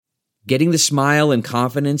Getting the smile and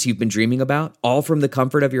confidence you've been dreaming about, all from the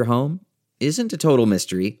comfort of your home, isn't a total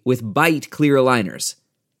mystery with Byte clear aligners.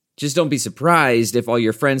 Just don't be surprised if all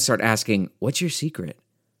your friends start asking, "What's your secret?"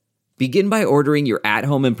 Begin by ordering your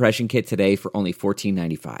at-home impression kit today for only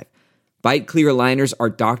 $14.95. Byte clear aligners are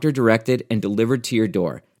doctor-directed and delivered to your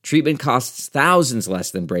door. Treatment costs thousands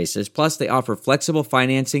less than braces, plus they offer flexible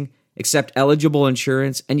financing, accept eligible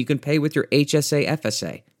insurance, and you can pay with your HSA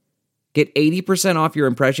FSA. Get 80% off your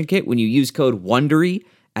impression kit when you use code WONDERY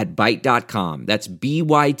at Byte.com. That's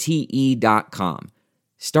BYTE.com.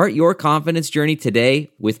 Start your confidence journey today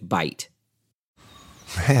with Byte.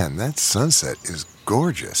 Man, that sunset is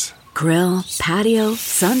gorgeous. Grill, patio,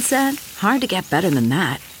 sunset. Hard to get better than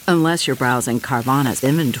that. Unless you're browsing Carvana's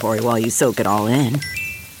inventory while you soak it all in.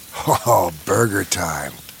 Oh, burger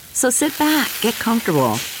time. So sit back, get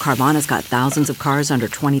comfortable. Carvana's got thousands of cars under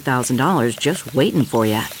 $20,000 just waiting for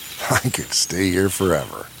you. I could stay here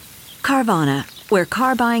forever. Carvana, where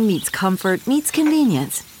car buying meets comfort meets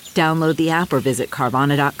convenience. Download the app or visit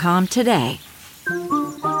Carvana.com today.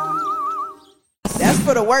 That's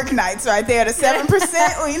for the work nights right there, the 7%.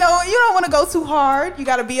 Well, you don't want to go too hard. You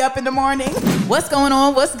got to be up in the morning. What's going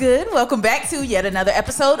on? What's good? Welcome back to yet another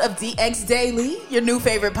episode of DX Daily, your new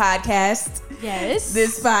favorite podcast. Yes.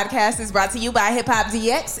 This podcast is brought to you by Hip Hop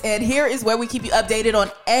DX, and here is where we keep you updated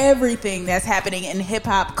on everything that's happening in hip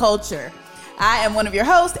hop culture. I am one of your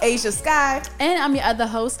hosts, Asia Sky. And I'm your other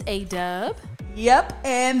host, A-Dub. Yep,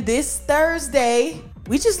 and this Thursday,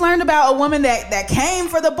 we just learned about a woman that came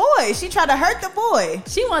for the boy. She tried to hurt the boy.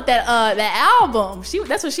 She want that album.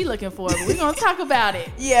 That's what she looking for. But we're gonna talk about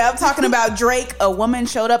it. Yeah, I'm talking about Drake. A woman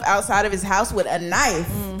showed up outside of his house with a knife.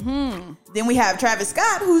 Mm-hmm. Then we have Travis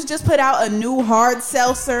Scott, who's just put out a new hard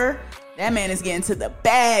seltzer. That man is getting to the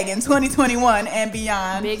bag in 2021 and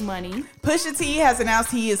beyond. Big money. Pusha T has announced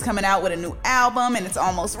he is coming out with a new album and it's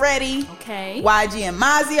almost ready. Okay. YG and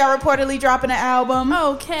Mozzie are reportedly dropping an album.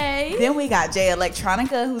 Okay. Then we got Jay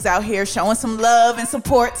Electronica, who's out here showing some love and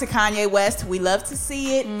support to Kanye West. We love to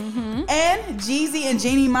see it. Mm-hmm. And Jeezy and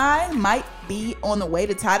Jeannie Mai might be on the way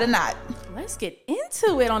to tie the knot. Let's get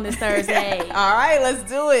into it on this Thursday. All right, let's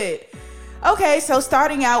do it. Okay, so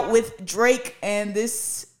starting out with Drake and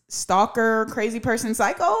this stalker, crazy person,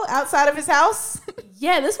 psycho outside of his house.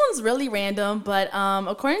 Yeah, this one's really random, but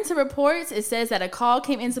according to reports, it says that a call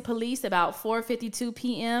came into police about 4:52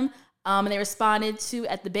 p.m. And they responded to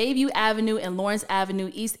at the Bayview Avenue and Lawrence Avenue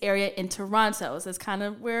East area in Toronto. So that's kind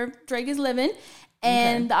of where Drake is living.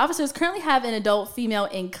 And The officers currently have an adult female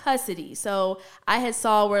in custody. So I had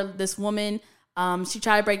saw where this woman, she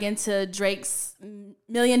tried to break into Drake's $1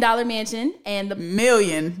 million mansion, and the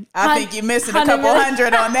million. I think you're missing a couple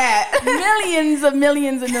hundred on that.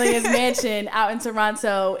 millions mansion out in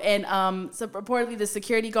Toronto, and so reportedly the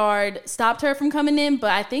security guard stopped her from coming in,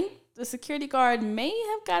 but I think the security guard may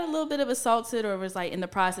have got a little bit of assaulted or was like in the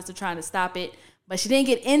process of trying to stop it, but she didn't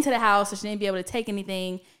get into the house, so she didn't be able to take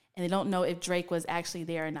anything, and they don't know if Drake was actually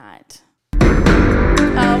there or not.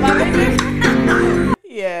 Oh my baby.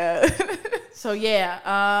 Yeah. So yeah,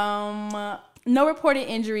 no reported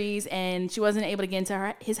injuries, and she wasn't able to get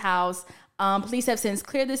into his house. Police have since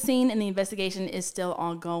cleared the scene, and the investigation is still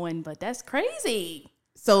ongoing. But that's crazy.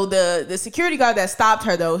 So the security guard that stopped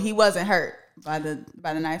her, though, he wasn't hurt by the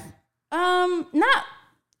knife. Not.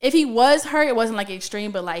 If he was hurt, it wasn't like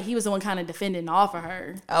extreme, but like he was the one kind of defending off of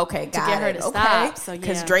her. Okay, got it. To get her to stop. So yeah.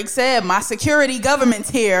 Because Drake said, my security government's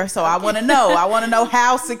here, so I want to know. I want to know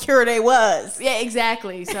how secure they was. Yeah,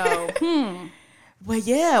 exactly. So, Well,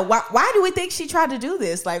 yeah. Why do we think she tried to do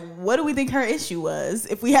this? Like, what do we think her issue was,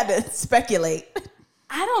 if we had to speculate?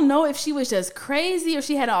 I don't know if she was just crazy or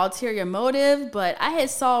she had an ulterior motive, but I had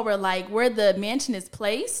saw where the mansion is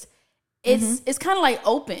placed, it's kind of like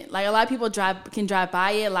open. Like a lot of people can drive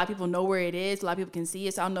by it. A lot of people know where it is. A lot of people can see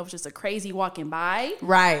it. So I don't know if it's just a crazy walking by.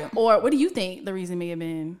 Right. Or what do you think the reason may have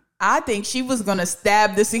been? I think she was going to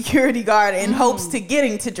stab the security guard in hopes to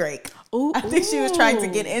getting to Drake. Ooh, I think she was trying to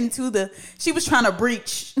get into she was trying to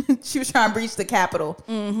breach the Capitol,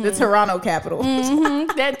 the Toronto Capitol.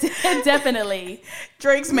 That definitely.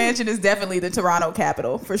 Drake's mansion is definitely the Toronto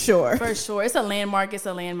Capitol, for sure. For sure. It's a landmark. It's a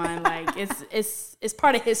landmine. Like, it's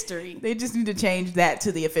part of history. They just need to change that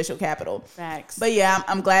to the official Capitol. Facts. But yeah,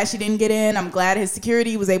 I'm glad she didn't get in. I'm glad his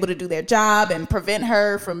security was able to do their job and prevent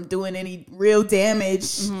her from doing any real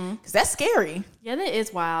damage. Because that's scary. Yeah, that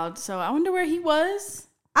is wild. So I wonder where he was.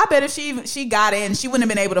 I bet if she got in, she wouldn't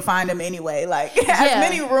have been able to find him anyway. Like, as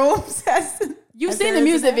many rooms as you've seen the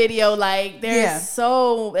music video. Like,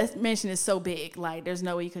 that mansion is so big. Like, there's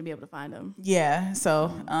no way you could be able to find him. Yeah.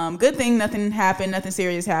 So, good thing nothing happened. Nothing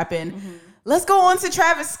serious happened. Let's go on to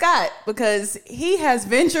Travis Scott because he has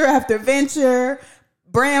venture after venture,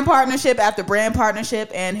 brand partnership after brand partnership,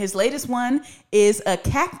 and his latest one is a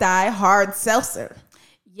cacti hard seltzer.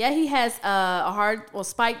 Yeah, he has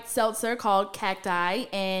spiked seltzer called Cacti,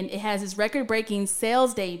 and it has his record-breaking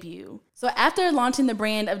sales debut. So after launching the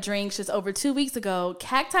brand of drinks just over 2 weeks ago,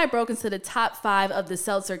 Cacti broke into the top 5 of the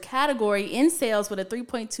seltzer category in sales with a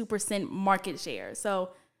 3.2% market share.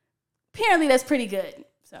 So apparently that's pretty good.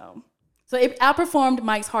 So it outperformed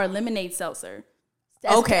Mike's Hard Lemonade seltzer.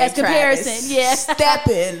 As comparison,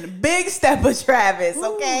 yeah. Big step of Travis,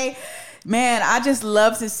 okay? Man, I just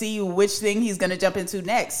love to see which thing he's going to jump into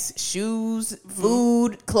next. Shoes,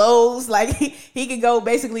 food, clothes. Like, he could go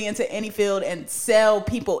basically into any field and sell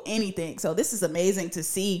people anything. So this is amazing to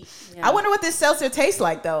see. Yeah. I wonder what this seltzer tastes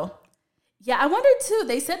like, though. Yeah, I wonder, too.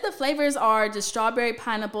 They said the flavors are just strawberry,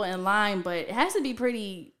 pineapple, and lime, but it has to be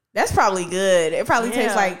pretty... That's probably good. It probably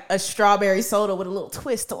tastes like a strawberry soda with a little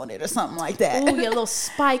twist on it or something like that. Ooh, yeah, a little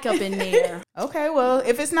spike up in there. Okay, well,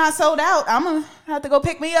 if it's not sold out, I'm going to have to go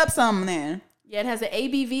pick me up something then. Yeah, it has an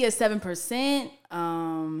ABV of 7%.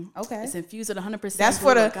 Okay. It's infused with 100% that's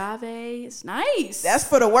for the agave. It's nice. That's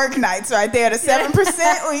for the work nights right there. The 7%.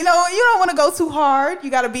 Well, you don't want to go too hard. You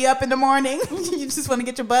got to be up in the morning. You just want to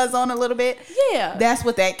get your buzz on a little bit. Yeah. That's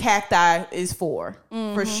what that cacti is for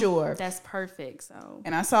sure. That's perfect. So.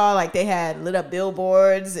 And I saw like they had lit up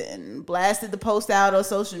billboards and blasted the post out on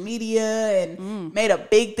social media and made a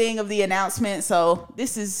big thing of the announcement. So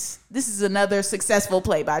this is another successful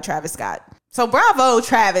play by Travis Scott. So bravo,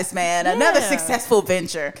 Travis, man. Yeah. Another successful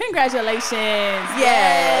venture. Congratulations.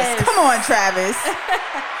 Yes. Come on, Travis.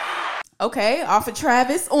 Okay, off of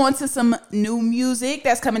Travis, on to some new music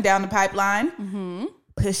that's coming down the pipeline.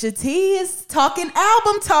 Pusha T is talking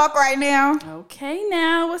album talk right now. Okay,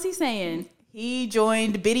 now, what's he saying? He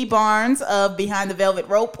joined Biddy Barnes of Behind the Velvet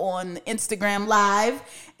Rope on Instagram Live,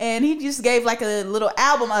 and he just gave like a little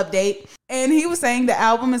album update. And he was saying the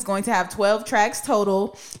album is going to have 12 tracks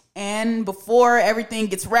total. And before everything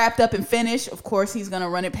gets wrapped up and finished, of course, he's going to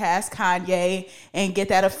run it past Kanye and get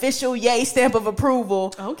that official yay stamp of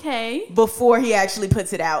approval. Okay. Before he actually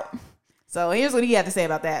puts it out. So here's what he had to say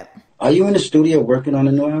about that. Are you in the studio working on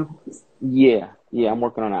a new album? Yeah, I'm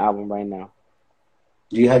working on an album right now.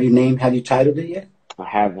 Do you have your name? Have you titled it yet? I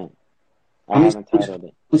haven't. I haven't titled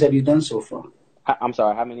it. What have you done so far? I'm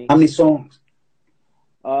sorry, how many? How many songs?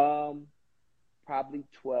 Probably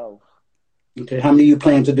 12. Okay, how many you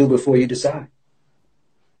plan to do before you decide?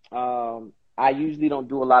 I usually don't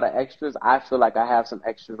do a lot of extras. I feel like I have some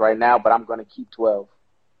extras right now, but I'm going to keep 12.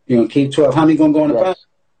 You're going to keep 12? How many going to go on the project?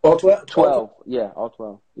 All 12? 12, yeah, all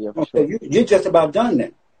 12. Yeah, for sure. You're just about done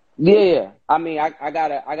then. Yeah. I mean, I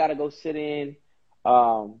gotta go sit in.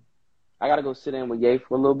 I gotta go sit in with Ye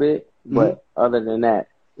for a little bit, but other than that,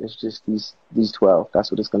 it's just these 12.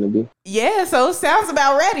 That's what it's gonna be. Yeah, so it sounds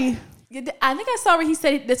about ready. I think I saw where he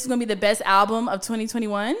said this was gonna be the best album of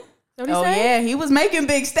 2021. What he said? Yeah, he was making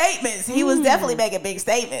big statements. He was definitely making big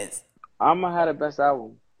statements. I'm gonna have the best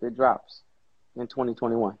album that drops in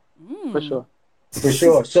 2021 for sure. For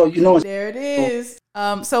sure. So, there it is.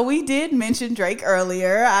 So we did mention Drake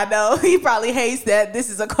earlier. I know he probably hates that this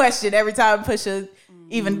is a question every time Pusha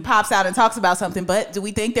even pops out and talks about something. But do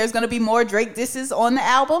we think there's going to be more Drake disses on the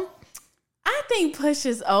album? I think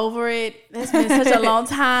Pusha's over it. It's been such a long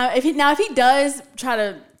time. If he does try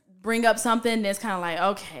to bring up something that's kind of like,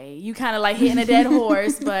 okay, you kind of like hitting a dead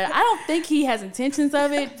horse, but I don't think he has intentions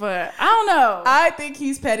of it, but I don't know. I think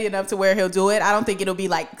he's petty enough to where he'll do it. I don't think it'll be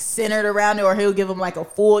like centered around it or he'll give him like a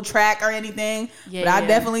full track or anything. Yeah, but I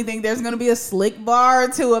definitely think there's going to be a slick bar or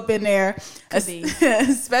two up in there,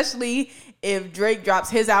 especially if Drake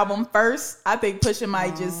drops his album first. I think Pusha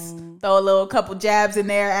might just throw a couple jabs in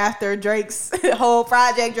there after Drake's whole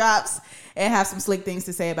project drops and have some slick things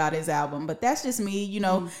to say about his album. But that's just me,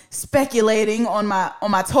 speculating on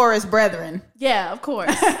my Taurus brethren. Yeah, of course.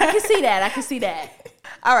 I can see that.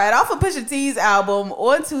 All right, off of Pusha T's album,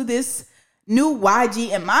 on to this new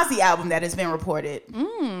YG and Mozzy album that has been reported.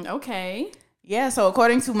 Okay. Yeah, so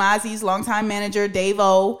according to Mozzy's longtime manager, Dave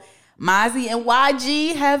O, Mozzy and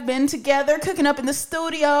YG have been together cooking up in the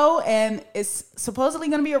studio, and it's supposedly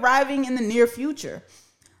going to be arriving in the near future.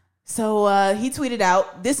 So he tweeted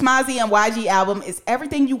out, this Mozzy and YG album is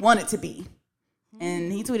everything you want it to be.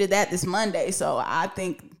 And he tweeted that this Monday. So I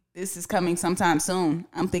think this is coming sometime soon.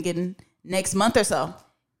 I'm thinking next month or so.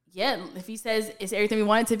 Yeah, if he says it's everything we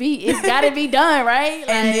want it to be, it's got to be done, right?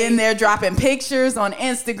 And then they're dropping pictures on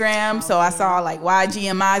Instagram. So I saw like YG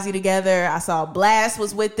and Mozzy together. I saw Blast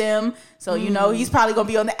was with them. So, he's probably going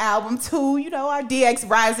to be on the album too. Our DX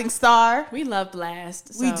rising star. We love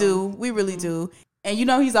Blast. We do. We really do. And you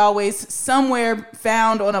know he's always somewhere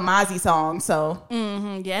found on a Mozzie song. So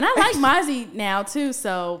yeah, and I like Mozzie now too.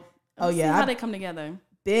 So see how they come together.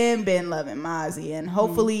 Been loving Mozzie, and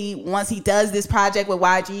hopefully once he does this project with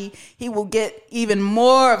YG, he will get even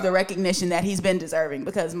more of the recognition that he's been deserving,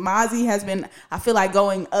 because Mozzie has been, I feel like,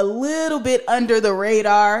 going a little bit under the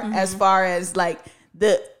radar as far as like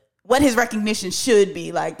what his recognition should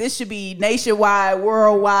be. Like, this should be nationwide,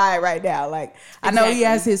 worldwide right now. Like, I know he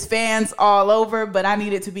has his fans all over, but I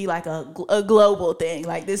need it to be like a global thing.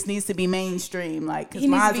 Like, this needs to be mainstream. Like, because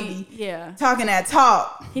Mozzie be talking that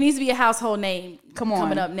talk. He needs to be a household name.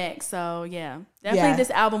 Coming up next. So definitely this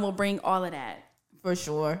album will bring all of that for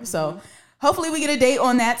sure. So hopefully we get a date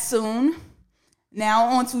on that soon. Now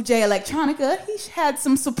on to Jay Electronica. He had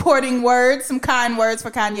some supporting words, some kind words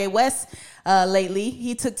for Kanye West lately.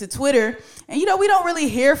 He took to Twitter, and you know, we don't really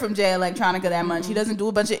hear from Jay Electronica that much. He doesn't do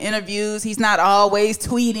a bunch of interviews. He's not always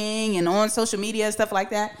tweeting and on social media and stuff like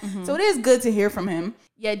that. So it is good to hear from him.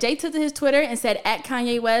 Yeah, Jay took to his Twitter and said, at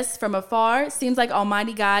Kanye West, from afar, seems like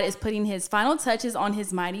Almighty God is putting his final touches on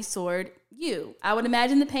his mighty sword, you. I would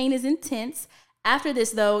imagine the pain is intense. After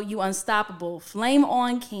this, though, you unstoppable, flame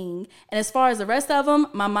on king. And as far as the rest of them,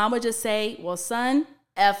 my mom would just say, well, son,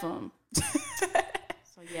 F them.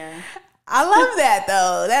 So, yeah. I love that,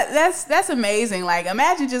 though. That's amazing. Like,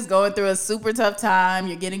 imagine just going through a super tough time.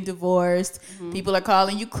 You're getting divorced. People are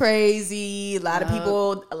calling you crazy. A lot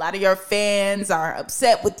of your fans are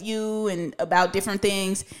upset with you and about different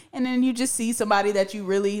things. And then you just see somebody that you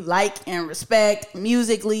really like and respect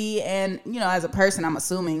musically and, you know, as a person, I'm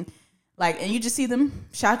assuming. Like, and you just see them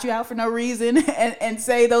shout you out for no reason and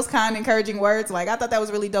say those kind, encouraging words. Like, I thought that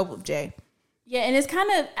was really dope with Jay. Yeah, and it's kind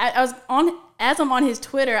of, as I'm on his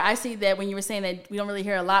Twitter, I see that when you were saying that we don't really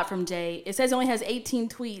hear a lot from Jay, it says he only has 18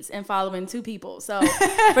 tweets and following 2 people. So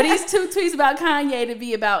for these 2 tweets about Kanye to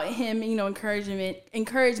be about him, you know,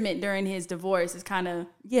 encouragement during his divorce is kind of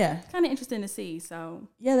interesting to see. So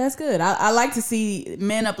yeah, that's good. I like to see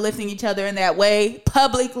men uplifting each other in that way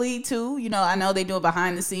publicly too. You know, I know they do it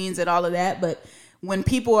behind the scenes and all of that, but when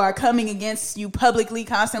people are coming against you publicly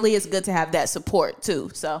constantly, it's good to have that support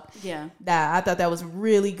too. So yeah, I thought that was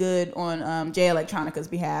really good on Jay Electronica's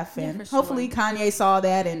behalf, and hopefully Kanye saw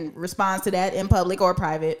that and responds to that in public or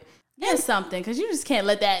private. Yeah, something, because you just can't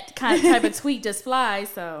let that type of tweet just fly.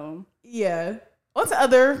 So yeah. On to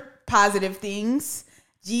other positive things.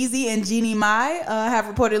 Jeezy and Jeannie Mai have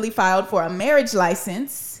reportedly filed for a marriage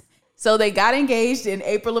license. So they got engaged in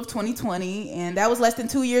April of 2020, and that was less than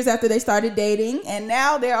 2 years after they started dating. And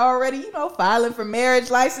now they're already, you know, filing for marriage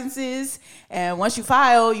licenses. And once you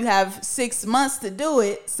file, you have 6 months to do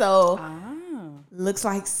it. So looks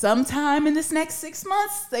like sometime in this next 6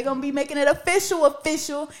 months, they're going to be making it official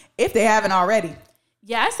if they haven't already.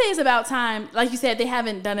 Yeah, I say it's about time. Like you said, they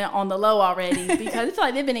haven't done it on the low already, because I feel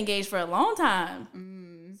like they've been engaged for a long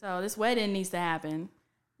time. So this wedding needs to happen.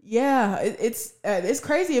 Yeah, it's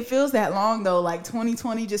crazy. It feels that long though. Like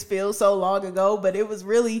 2020 just feels so long ago, but it was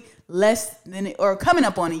really less than or coming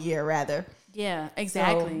up on a year rather. Yeah,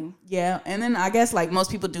 exactly. So, yeah, and then I guess like most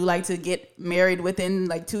people do like to get married within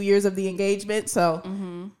like 2 years of the engagement. So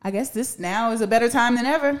I guess this now is a better time than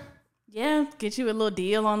ever. Yeah, get you a little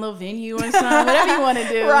deal on a little venue or something, whatever you want to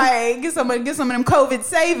do. Right, get some of them COVID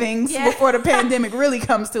savings before the pandemic really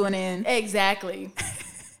comes to an end. Exactly.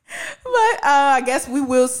 But I guess we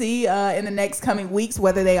will see in the next coming weeks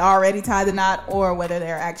whether they already tie the knot or whether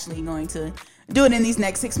they're actually going to do it in these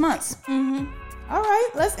next 6 months. All right,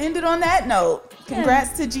 let's end it on that note.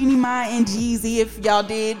 Congrats to Jeannie Mai and Jeezy if y'all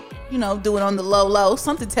did, you know, do it on the low.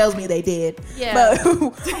 Something tells me they did. Yeah.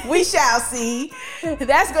 But we shall see.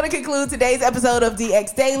 That's going to conclude today's episode of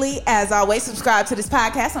DX Daily. As always, subscribe to this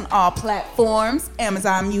podcast on all platforms: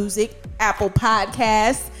 Amazon Music, Apple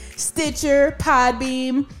Podcasts, Stitcher,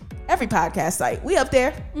 Podbeam, every podcast site. We up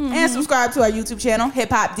there. And subscribe to our YouTube channel, Hip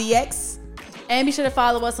Hop DX. And be sure to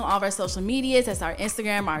follow us on all of our social medias. That's our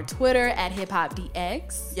Instagram, our Twitter, at Hip Hop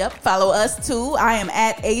DX. Yep, follow us too. I am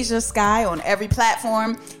at Asia Sky on every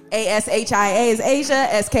platform. ASHIA is Asia,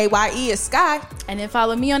 SKYE is Sky. And then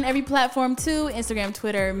follow me on every platform too. Instagram,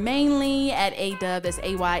 Twitter, mainly at ADUB. That's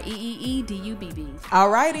AYEEEDUBB.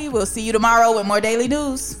 Alrighty, we'll see you tomorrow with more daily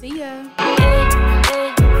news. See ya.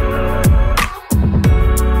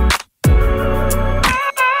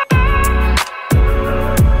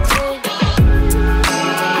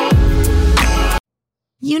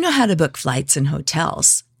 You know how to book flights and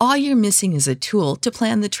hotels. All you're missing is a tool to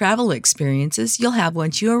plan the travel experiences you'll have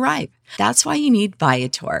once you arrive. That's why you need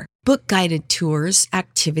Viator. Book guided tours,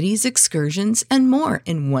 activities, excursions, and more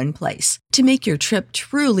in one place to make your trip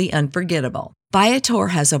truly unforgettable. Viator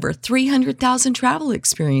has over 300,000 travel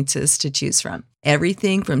experiences to choose from.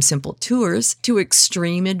 Everything from simple tours to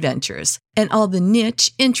extreme adventures and all the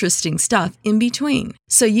niche, interesting stuff in between.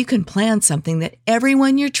 So you can plan something that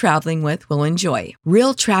everyone you're traveling with will enjoy.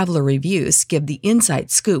 Real traveler reviews give the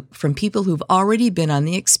inside scoop from people who've already been on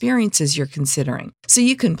the experiences you're considering. So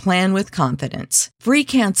you can plan with confidence. Free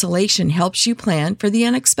cancellation helps you plan for the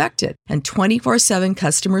unexpected. And 24/7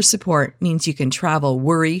 customer support means you can travel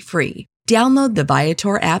worry-free. Download the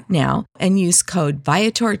Viator app now and use code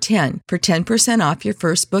Viator10 for 10% off your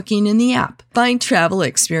first booking in the app. Find travel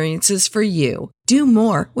experiences for you. Do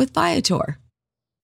more with Viator.